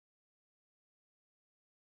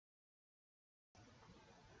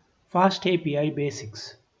FastAPI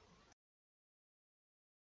Basics.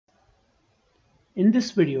 In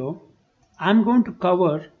this video, I'm going to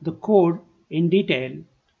cover the code in detail,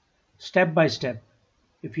 step by step.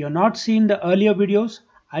 If you have not seen the earlier videos,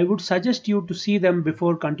 I would suggest you to see them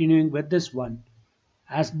before continuing with this one,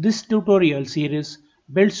 as this tutorial series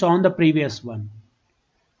builds on the previous one.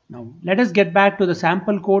 Now, let us get back to the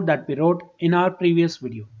sample code that we wrote in our previous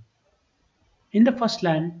video. In the first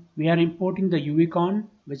line, we are importing the Uvicorn,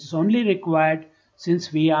 which is only required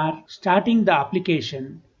since we are starting the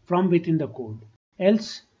application from within the code.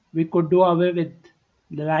 Else, we could do away with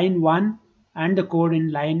the line 1 and the code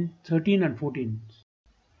in line 13 and 14.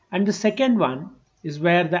 And the second one is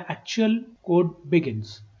where the actual code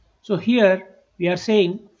begins. So here we are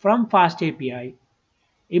saying from FastAPI,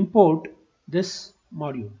 import this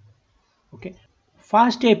module. Okay.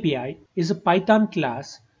 FastAPI is a Python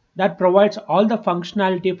class that provides all the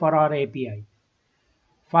functionality for our API.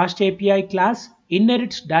 FastAPI class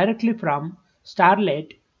inherits directly from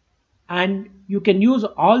Starlet, and you can use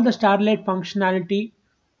all the Starlet functionality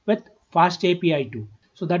with FastAPI too.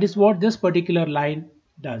 So that is what this particular line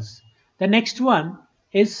does. The next one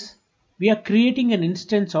is we are creating an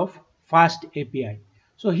instance of FastAPI.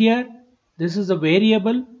 So here this is a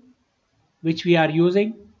variable which we are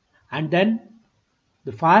using, and then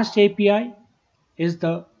the FastAPI is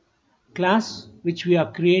the class which we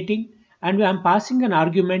are creating, and I am passing an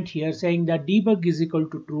argument here saying that debug is equal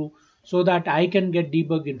to true so that I can get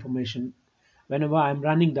debug information whenever I am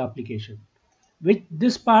running the application.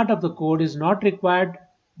 This part of the code is not required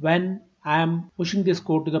when I am pushing this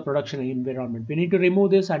code to the production environment. We need to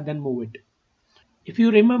remove this and then move it. If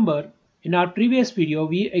you remember, in our previous video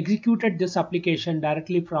we executed this application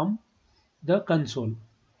directly from the console.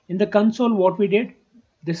 In the console, what we did,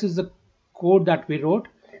 this is the code that we wrote.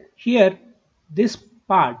 Here, this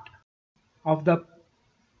part of the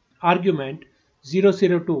argument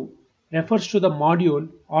 002 refers to the module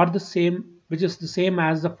or the same, which is the same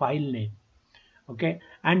as the file name. Okay,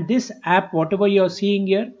 and this app, whatever you are seeing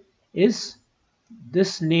here, is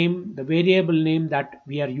this name, the variable name that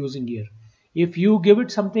we are using here. If you give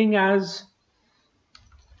it something as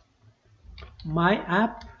my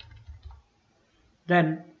app,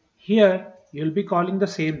 then here you'll be calling the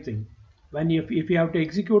same thing. When if you have to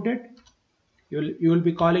execute it, you will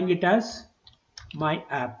be calling it as my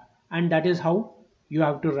app, and that is how you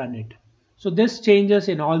have to run it. So this changes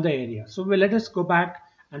in all the areas. So let us go back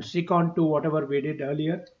and stick on to whatever we did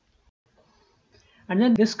earlier. And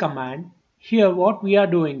then this command here, what we are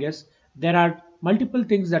doing is there are multiple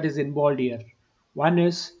things that is involved here. One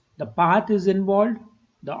is the path is involved,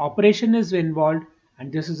 the operation is involved, and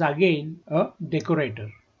this is again a decorator.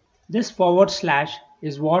 This /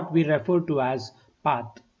 is what we refer to as path.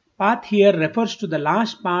 Path here refers to the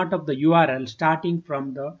last part of the URL starting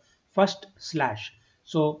from the first slash.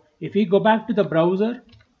 So if we go back to the browser,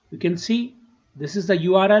 you can see this is the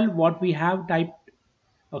URL what we have typed.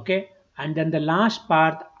 Okay, and then the last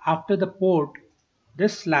part after the port,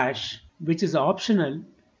 this slash, which is optional,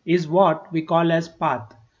 is what we call as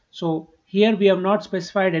path. So here we have not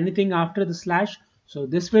specified anything after the slash, so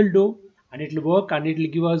this will do, and it will work, and it will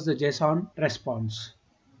give us the JSON response.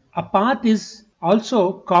 A path is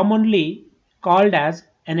also commonly called as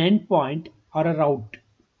an endpoint or a route.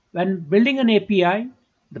 When building an API,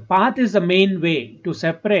 the path is the main way to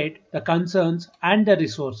separate the concerns and the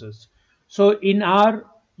resources. So in our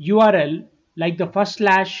URL, like the first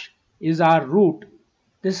slash is our root.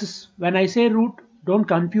 This is, when I say root, don't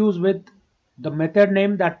confuse with the method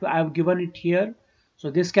name that I have given it here. So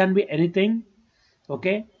this can be anything.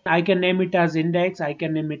 Okay, I can name it as index, I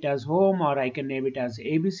can name it as home, or I can name it as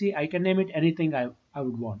ABC. I can name it anything I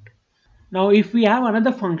would want. Now if we have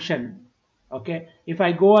another function, okay, if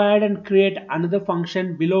I go ahead and create another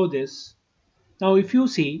function below this, now if you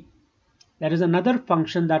see there is another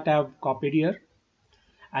function that I have copied here,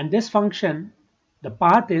 and this function, the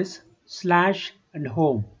path is slash and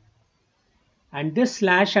home, and this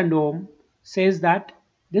slash and home says that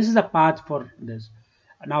this is a path for this.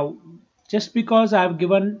 Now just because I have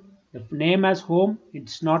given the name as home,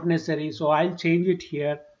 it's not necessary, so I'll change it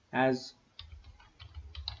here as,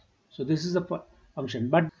 so this is a function,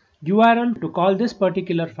 but URL to call this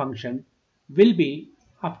particular function will be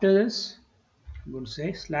after this, I'm going to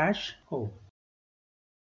say slash home.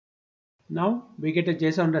 Now we get a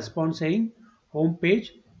JSON response saying home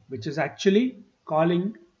page, which is actually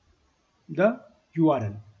calling the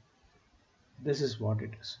URL. This is what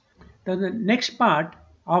it is. Then the next part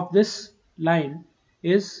of this line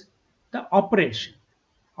is the operation.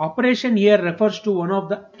 Operation here refers to one of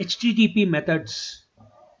the HTTP methods.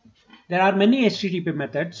 There are many HTTP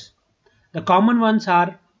methods. The common ones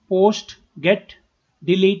are post, get,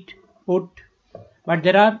 delete, put, but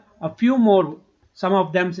there are a few more, some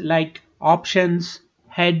of them like options,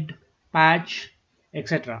 head, patch,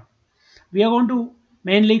 etc. We are going to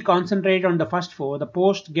mainly concentrate on the first four, the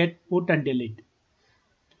post, get, put and delete.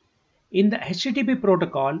 In the HTTP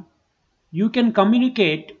protocol, you can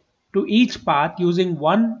communicate to each path using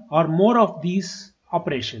one or more of these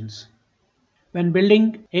operations. When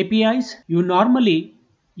building APIs, you normally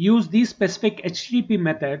use these specific HTTP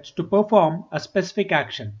methods to perform a specific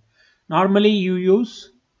action. Normally you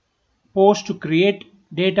use post to create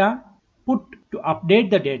data, put to update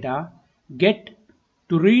the data, get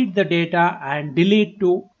to read the data and delete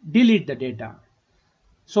to delete the data.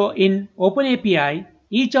 So in OpenAPI,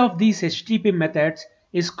 each of these HTTP methods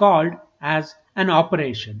is called as an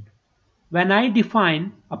operation. When I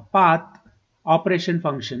define a path operation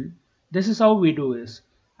function, this is how we do this.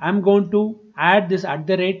 I'm going to add this @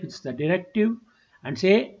 which is the directive, and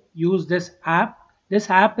say use this app. This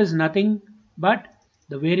app is nothing but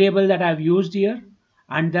the variable that I've used here,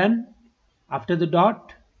 and then after the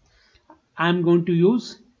dot I'm going to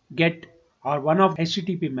use get or one of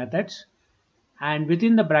HTTP methods, and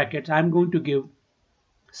within the brackets I'm going to give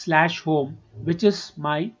 /home, which is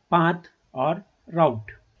my path or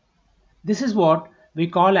route. This is what we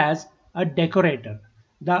call as a decorator.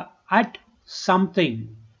 The at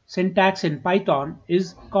something syntax in Python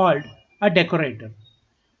is called a decorator.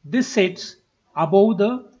 This sits above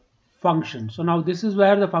the function. So now this is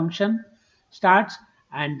where the function starts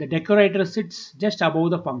and the decorator sits just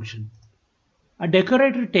above the function. A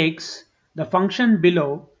decorator takes the function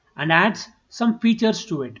below and adds some features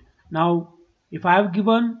to it. Now if I have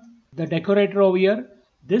given the decorator over here,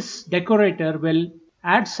 this decorator will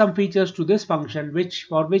add some features to this function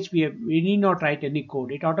for which we need not write any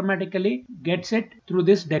code. It automatically gets it through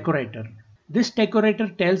this decorator. This decorator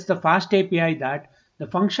tells the FastAPI that the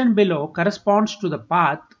function below corresponds to the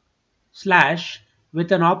path /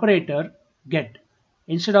 with an operator get.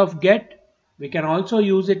 Instead of get, we can also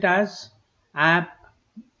use it as app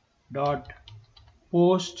dot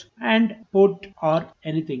post and put or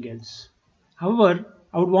anything else. However,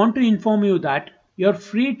 I would want to inform you that you are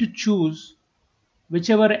free to choose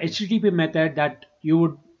whichever HTTP method that you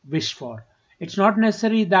would wish for. It's not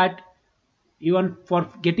necessary that even for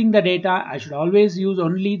getting the data I should always use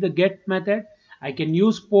only the get method. I can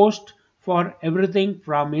use post for everything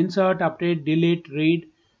from insert, update, delete, read.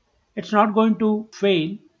 It's not going to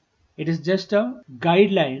fail. It is just a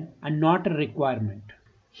guideline and not a requirement.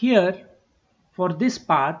 Here for this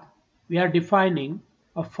path we are defining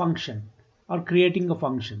a function or creating a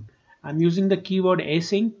function. I'm using the keyword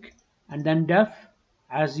async and then def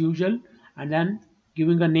as usual, and then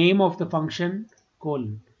giving a name of the function :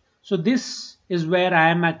 so this is where I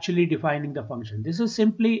am actually defining the function. This is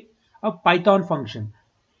simply a Python function.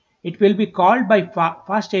 It will be called by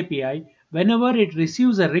FastAPI whenever it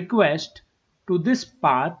receives a request to this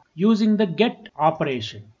path using the get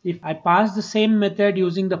operation. If I pass the same method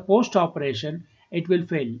using the post operation, it will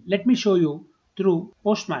fail. Let me show you through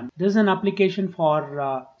Postman. This is an application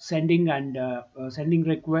for sending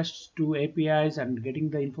requests to APIs and getting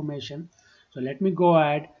the information. So let me go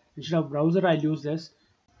ahead. Instead of browser, I'll use this.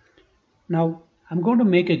 Now I'm going to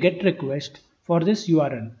make a get request for this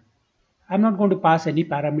URL. I'm not going to pass any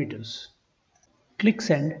parameters. Click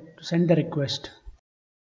send to send the request.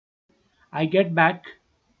 I get back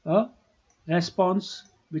a response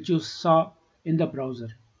which you saw in the browser.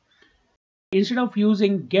 Instead of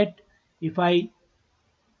using get, if I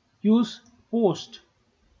use post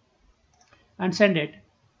and send it,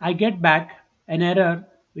 I get back an error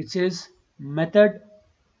which says method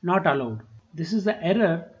not allowed. This is the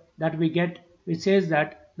error that we get which says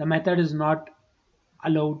that the method is not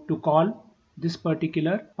allowed to call this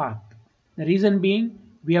particular path. The reason being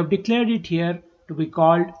we have declared it here to be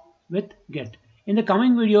called with get. In the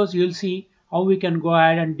coming videos you will see how we can go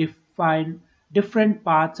ahead and define different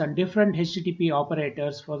paths and different HTTP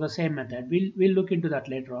operators for the same method. We'll look into that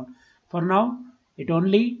later on. For now it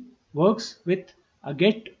only works with a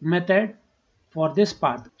get method for this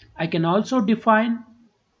path. I can also define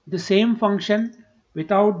the same function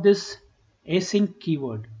without this async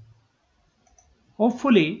keyword.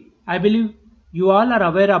 Hopefully, I believe you all are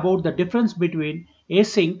aware about the difference between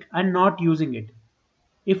async and not using it.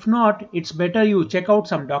 If not, it's better you check out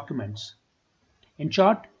some documents. In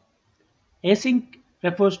short, async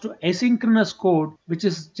refers to asynchronous code, which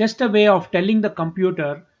is just a way of telling the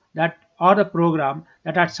computer that or the program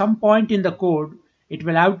that at some point in the code it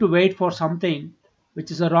will have to wait for something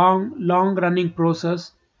which is a long running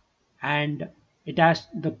process, and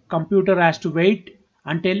the computer has to wait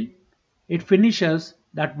until it finishes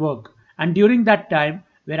that work, and during that time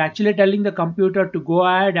We're actually telling the computer to go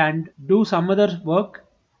ahead and do some other work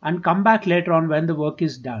and come back later on when the work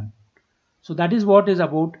is done. So that is what is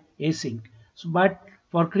about async. So, but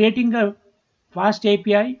for creating a fast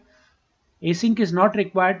API, async is not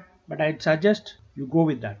required, but I'd suggest you go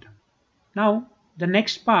with that. Now, the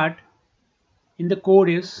next part in the code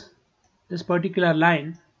is this particular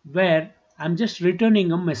line where I'm just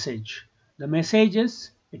returning a message. The message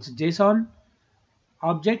is it's JSON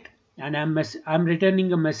object and I'm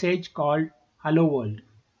returning a message called hello world.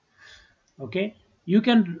 Okay, you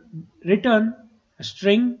can return a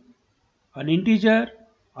string, an integer,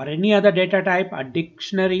 or any other data type, a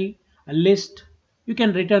dictionary, a list. You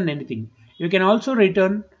can return anything. You can also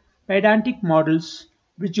return Pydantic models,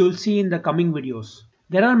 which you'll see in the coming videos.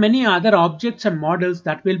 There are many other objects and models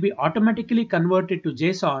that will be automatically converted to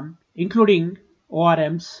JSON, including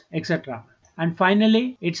ORMs, etc. And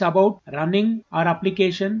finally, it's about running our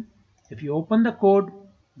application. If you open the code,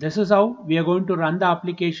 this is how we are going to run the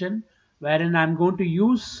application, wherein I'm going to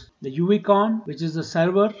use the Uvicorn, which is the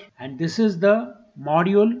server, and this is the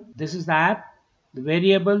module, this is the app, the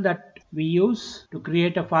variable that we use to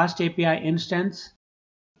create a FastAPI instance.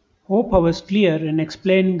 Hope I was clear in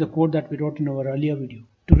explaining the code that we wrote in our earlier video.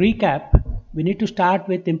 To recap, we need to start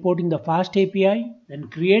with importing the FastAPI, then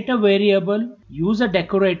create a variable, use a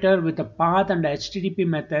decorator with a path and a HTTP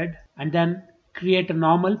method, and then create a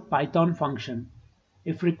normal Python function.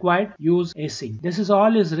 If required, use async. This is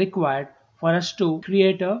all is required for us to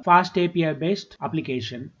create a FastAPI based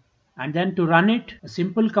application. And then to run it, a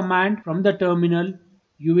simple command from the terminal,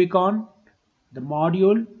 Uvicorn, the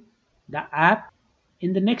module, the app.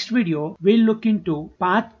 In the next video, we'll look into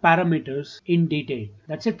path parameters in detail.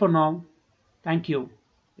 That's it for now. Thank you.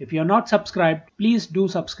 If you're not subscribed, please do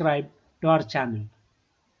subscribe to our channel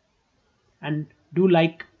and do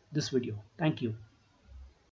like this video. Thank you.